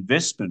all the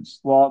investments.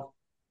 Like,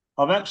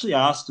 I've actually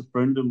asked a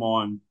friend of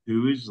mine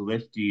who is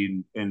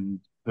lefty, and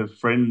her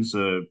friends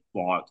are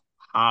like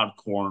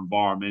hardcore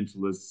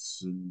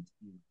environmentalists, and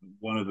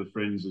one of her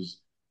friends is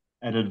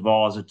an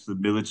advisor to the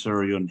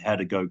military on how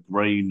to go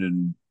green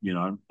and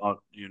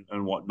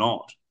and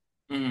whatnot.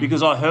 Mm,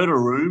 Because I heard a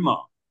rumor.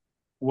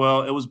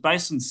 Well, it was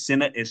based on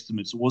Senate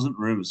estimates. It wasn't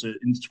rumors. So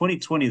in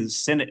 2020, the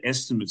Senate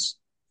estimates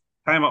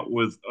came up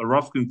with a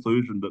rough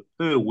conclusion that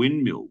per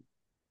windmill,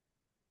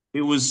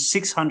 it was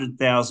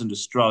 600,000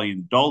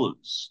 Australian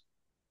dollars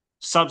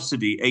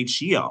subsidy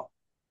each year.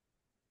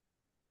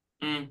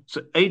 Mm,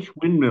 So each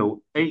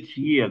windmill, each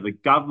year, the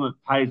government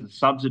pays a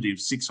subsidy of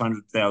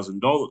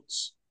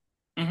 $600,000.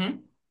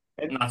 hmm.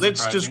 And Not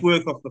let's just surprising.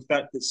 work off the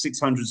fact that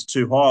 600 is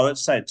too high.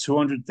 Let's say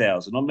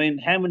 200,000. I mean,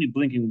 how many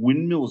blinking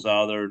windmills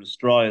are there in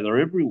Australia? They're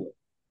everywhere.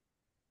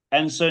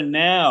 And so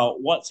now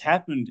what's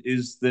happened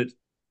is that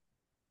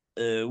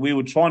we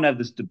were trying to have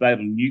this debate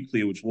on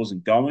nuclear, which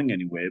wasn't going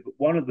anywhere. But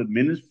one of the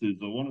ministers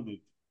or one of the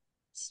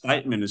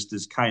state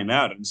ministers came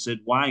out and said,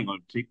 "Weighing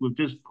on tick, we've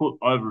just put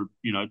over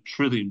 $1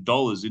 trillion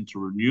into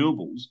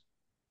renewables.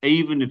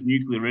 Even if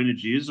nuclear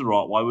energy is the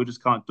right way, we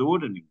just can't do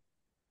it anymore."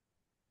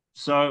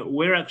 So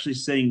we're actually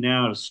seeing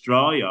now in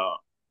Australia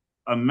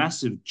a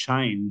massive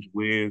change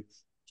where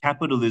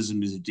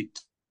capitalism is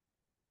dictated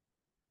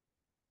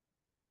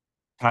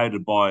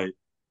by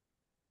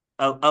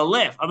a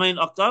left. I mean,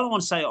 I don't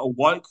want to say a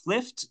woke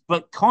left,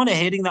 but kind of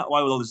heading that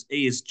way with all this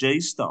ESG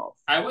stuff.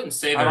 I wouldn't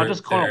say And I they're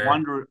just kind of they're.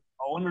 wonder,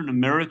 I wonder in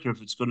America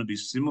if it's going to be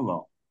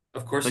similar.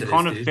 Of course They it is,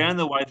 kind of dude. found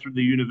their way through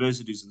the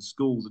universities and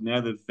schools, and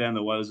now they've found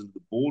their ways into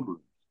the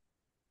boardroom.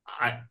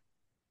 I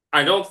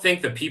I don't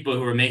think the people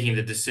who are making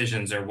the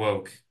decisions are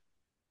woke.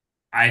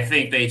 I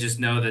think they just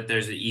know that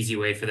there's an easy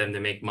way for them to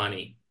make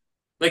money.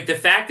 Like the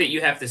fact that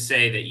you have to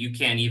say that you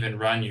can't even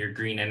run your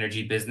green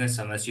energy business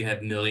unless you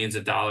have millions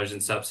of dollars in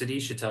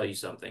subsidies should tell you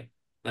something.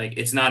 Like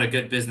it's not a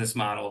good business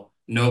model.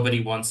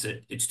 Nobody wants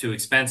it. It's too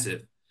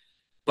expensive.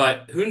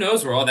 But who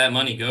knows where all that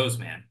money goes,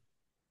 man?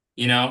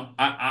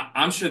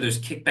 I'm sure there's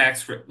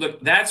kickbacks for.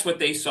 Look, that's what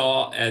they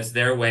saw as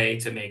their way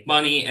to make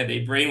money, and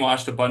they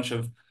brainwashed a bunch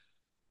of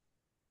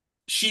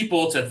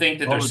sheeple to think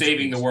that they're College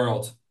saving the kids.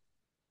 world.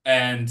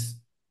 And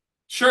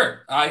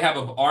sure, I have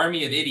an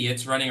army of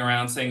idiots running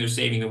around saying they're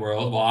saving the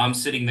world while I'm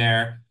sitting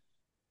there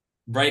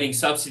writing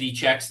subsidy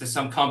checks to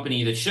some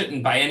company that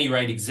shouldn't by any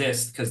right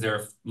exist because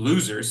they're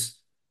losers.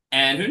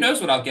 And who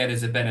knows what I'll get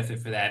as a benefit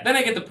for that. Then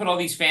I get to put all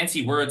these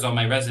fancy words on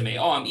my resume.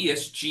 Oh, I'm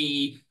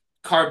ESG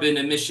carbon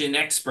emission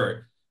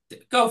expert.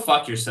 Go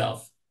fuck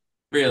yourself.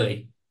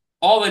 Really.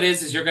 All it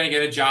is you're going to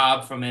get a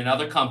job from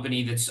another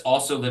company that's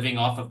also living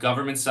off of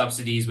government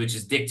subsidies, which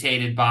is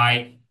dictated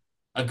by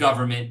a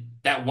government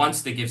that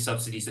wants to give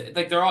subsidies.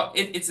 Like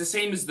it's the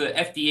same as the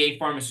FDA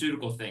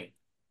pharmaceutical thing.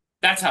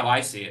 That's how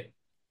I see it.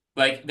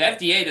 Like the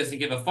FDA doesn't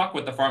give a fuck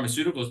what the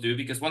pharmaceuticals do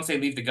because once they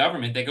leave the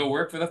government, they go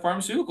work for the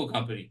pharmaceutical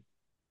company.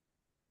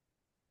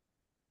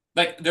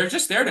 Like they're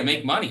just there to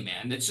make money,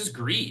 man. It's just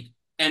greed.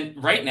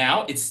 And right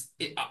now,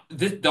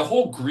 the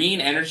whole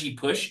green energy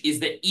push is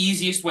the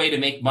easiest way to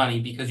make money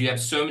because you have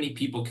so many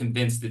people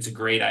convinced it's a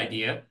great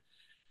idea,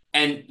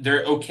 and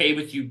they're okay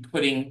with you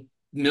putting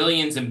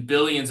millions and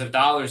billions of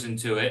dollars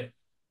into it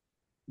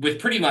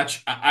with pretty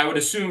much, I would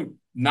assume,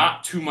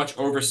 not too much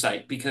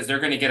oversight because they're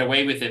going to get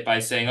away with it by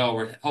saying, "Oh,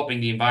 we're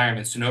helping the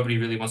environment," so nobody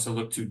really wants to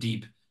look too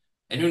deep.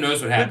 And who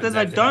knows what But happens then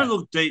they after don't that?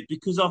 look deep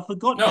because I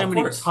forgot No, how of many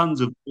course.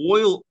 tons of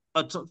oil.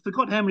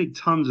 Forgot how many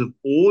tons of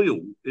oil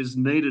is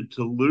needed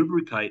to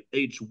lubricate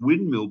each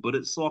windmill, but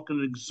it's like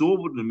an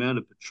exorbitant amount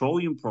of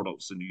petroleum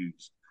products are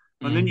used,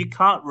 and then Mm, you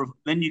can't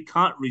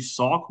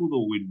recycle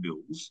the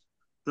windmills.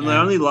 Then they yeah,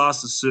 only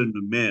last a certain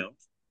amount.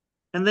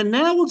 And then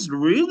now what's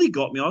really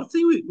got me, I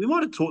think we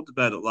might have talked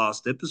about it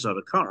last episode.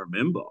 I can't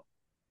remember,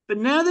 but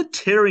now they're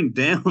tearing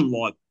down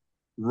like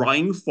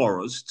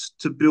rainforests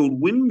to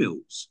build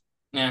windmills.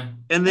 yeah,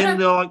 And then yeah,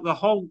 they're like the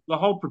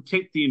whole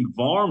protect the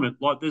environment.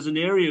 Like there's an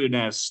area in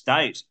our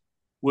state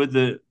where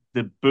the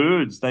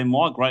birds they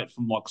migrate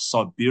from like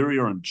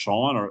Siberia and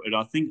China, and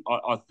I think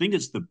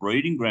it's the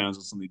breeding grounds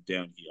or something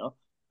down here,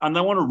 and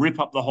they want to rip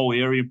up the whole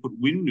area and put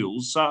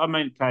windmills. So I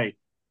mean, okay,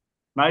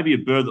 maybe a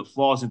bird that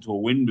flies into a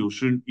windmill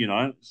shouldn't,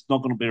 it's not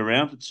going to be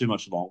around for too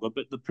much longer.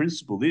 But the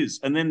principle is,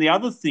 and then the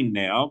other thing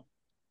now,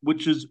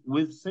 which is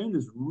we've seen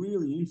this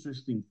really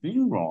interesting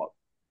thing, right,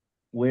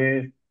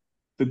 where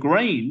the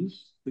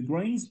Greens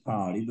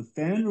Party, the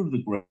founder of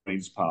the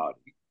Greens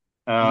Party,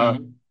 uh,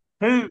 mm,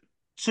 who,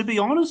 to be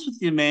honest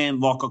with you, man,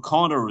 like I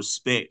kind of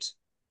respect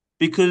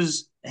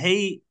because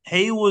he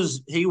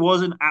was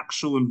an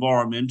actual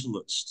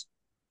environmentalist.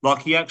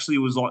 Like he actually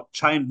was like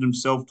chained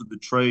himself to the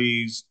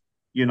trees,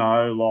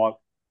 like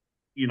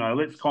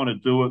let's kind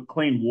of do it,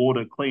 clean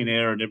water, clean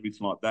air, and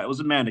everything like that. It was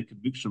a man of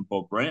conviction,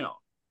 Bob Brown.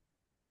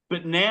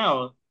 But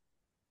now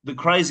the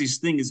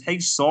craziest thing is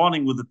he's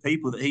siding with the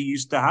people that he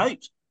used to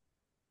hate.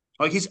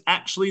 Like he's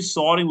actually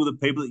siding with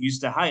the people that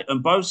used to hate,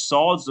 and both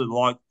sides are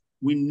like,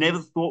 we never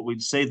thought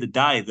we'd see the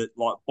day that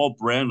like Bob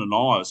Brown and I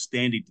are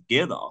standing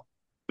together,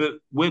 but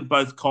we're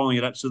both calling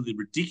it absolutely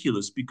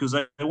ridiculous because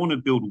they want to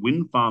build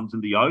wind farms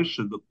in the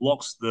ocean that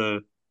blocks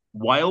the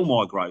whale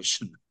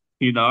migration,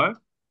 you know.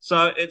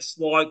 So it's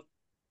like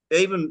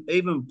even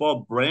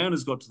Bob Brown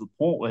has got to the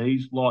point where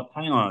he's like,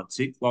 hang on a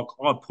tick, like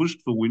I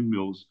pushed for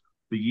windmills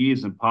for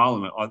years in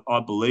Parliament. I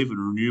believe in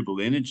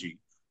renewable energy.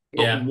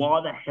 But yeah,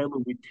 why the hell are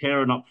we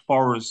tearing up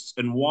forests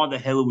and why the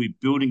hell are we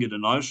building it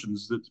in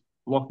oceans that's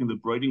blocking the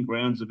breeding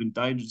grounds of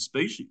endangered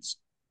species?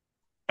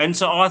 And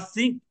so I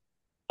think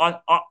I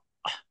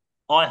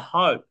I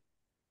hope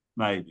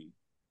maybe,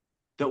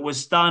 that we're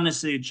starting to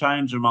see a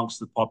change amongst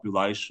the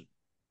population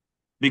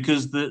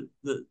because the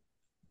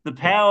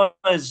power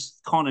is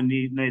kind of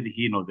neither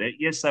here nor there.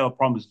 Yes, they were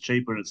promised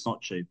cheaper and it's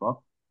not cheaper,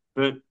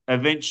 but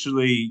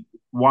eventually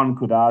one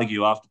could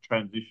argue after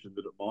transition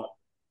that it might.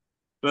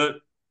 But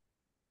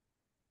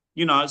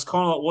it's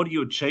kind of like, what are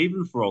you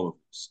achieving for all of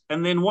this?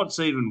 And then what's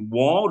even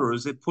wilder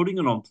is they're putting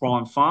it on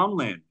prime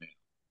farmland now.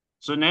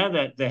 So now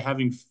that they're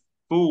having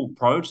full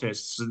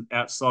protests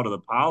outside of the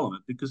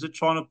parliament because they're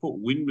trying to put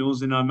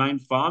windmills in our main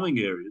farming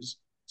areas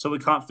so we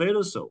can't feed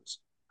ourselves.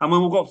 And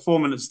when we've got 4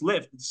 minutes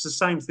left, it's the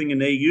same thing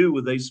in EU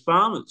with these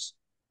farmers.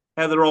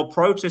 How they're all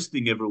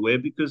protesting everywhere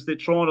because they're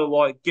trying to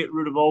like get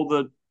rid of all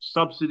the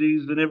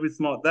subsidies and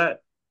everything like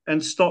that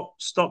and stop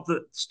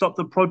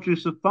the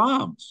produce of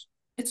farms.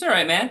 It's all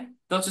right, man.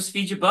 They'll just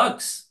feed you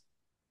bugs.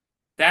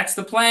 That's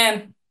the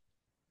plan.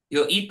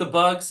 You'll eat the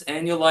bugs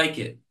and you'll like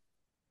it.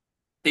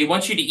 They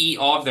want you to eat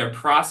all of their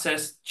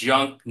processed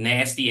junk,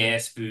 nasty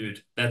ass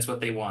food. That's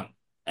what they want.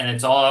 And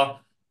it's all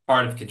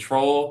part of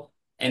control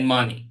and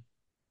money.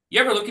 You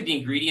ever look at the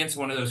ingredients of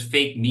one of those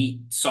fake meat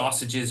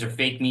sausages or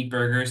fake meat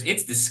burgers?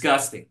 It's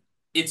disgusting.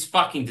 It's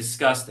fucking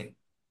disgusting.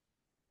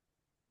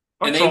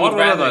 I And they tried would one of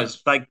rather, those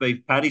fake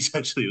beef patties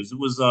actually.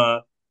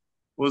 It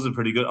wasn't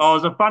pretty good. Oh, it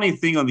was a funny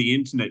thing on the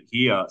internet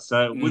here.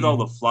 So with all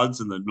the mm,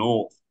 floods in the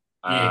north,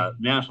 yeah.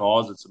 Mount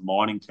Isa, it's a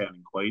mining town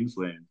in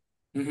Queensland,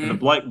 and the Mm-hmm.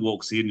 bloke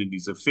walks in and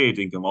he's a fair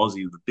dinkum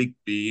Aussie with a big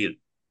beard,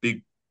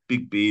 big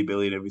big beer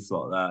belly and everything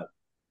like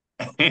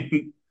that.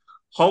 And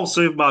whole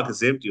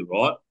supermarket's empty,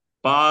 right?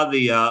 Bar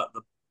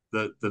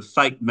the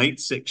fake meat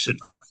section.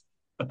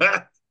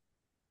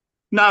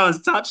 No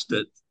one's touched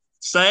it.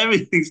 So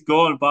everything's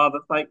gone bar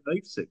the fake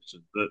meat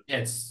section. But Yeah,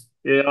 it's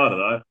yeah, I don't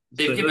know.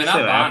 they've So given let's see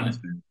up what on it. happens,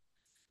 man.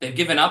 They've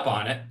given up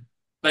on it.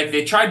 Like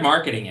they tried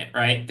marketing it,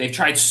 right? They've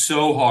tried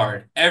so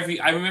hard. I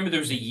remember there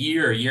was a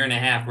year and a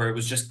half where it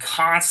was just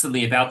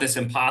constantly about this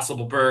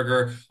Impossible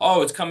Burger.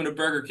 Oh, it's coming to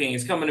Burger King.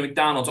 It's coming to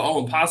McDonald's. Oh,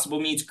 Impossible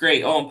Meat's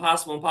great. Oh,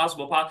 Impossible,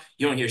 Impossible, Impossible.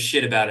 You don't hear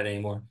shit about it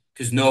anymore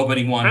because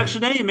nobody wanted it.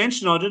 Actually, now you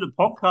mentioned I did a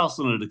podcast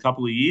on it a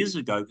couple of years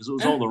ago because it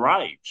was all Yeah, the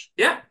rage.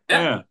 yeah,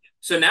 yeah. Yeah.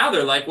 So now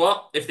they're like,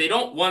 well, if they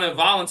don't want to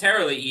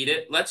voluntarily eat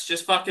it, let's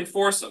just fucking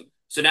force them.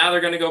 So now they're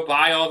going to go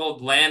buy all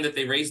the land that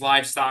they raise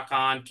livestock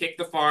on, kick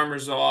the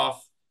farmers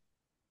off.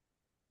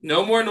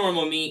 No more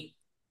normal meat.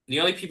 The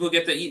only people who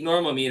get to eat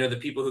normal meat are the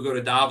people who go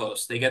to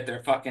Davos. They get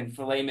their fucking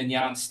filet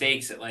mignon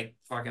steaks at like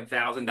fucking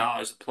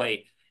 $1,000 a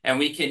plate. And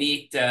we can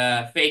eat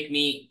fake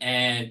meat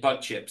and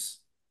bug chips.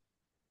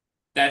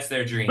 That's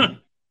their dream.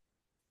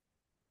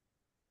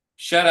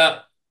 Shut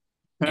up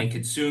and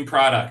consume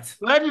product.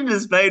 Imagine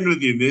just being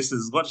with your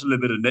missus, watching a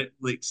bit of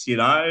Netflix,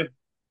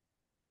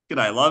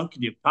 G'day, love.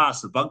 Can you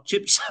pass the bug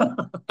chips?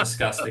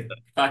 Disgusting.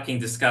 Fucking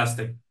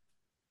disgusting.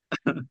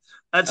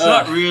 That's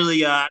not Ugh.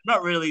 really,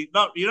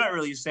 not. You don't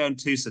really sound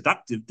too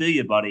seductive, do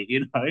you, buddy?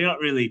 You're not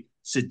really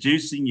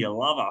seducing your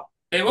lover.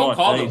 They won't Oh,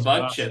 call them geez,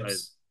 bug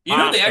chips. You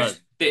know they pass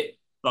actually those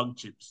bug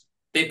chips.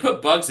 they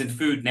put bugs in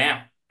food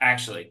now,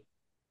 actually.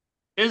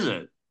 Is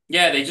it?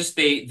 Yeah, they just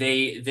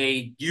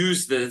they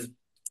use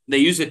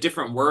a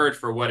different word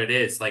for what it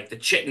is, like the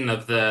chitin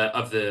of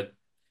the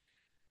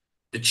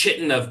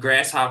chitin of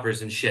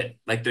grasshoppers and shit.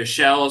 Like their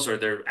shells or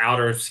their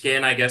outer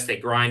skin, I guess they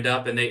grind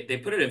up and they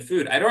put it in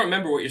food. I don't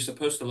remember what you're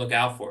supposed to look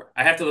out for.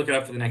 I have to look it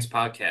up for the next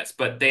podcast,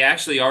 but they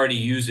actually already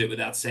use it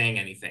without saying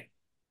anything.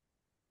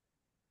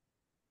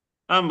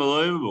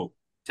 Unbelievable.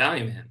 I'm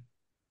telling you, man,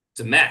 it's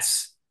a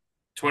mess.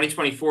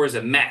 2024 is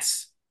a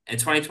mess, and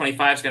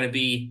 2025 is going to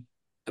be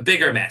a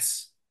bigger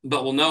mess.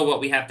 But we'll know what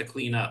we have to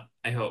clean up,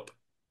 I hope.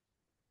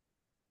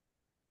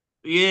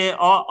 Yeah,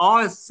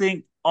 I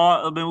think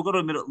I mean we've got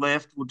a minute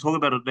left. We'll talk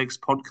about it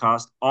next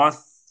podcast. I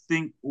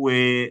think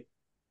we're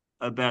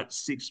about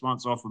 6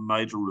 months off a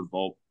major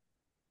revolt.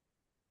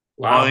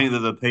 Wow. I think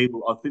the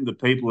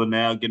people are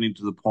now getting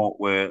to the point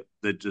where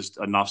they're just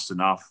enough's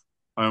enough.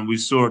 And we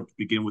saw it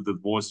begin with the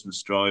voice of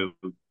Australia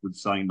with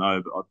saying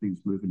no, but I think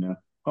it's moving now.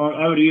 All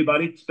right, over to you,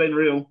 buddy. It's been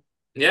real.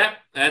 Yeah,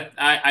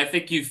 I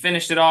think you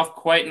finished it off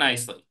quite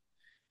nicely.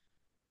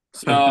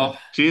 So,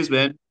 Cheers,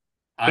 man.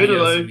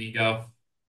 adios, Toodaloo. amigo.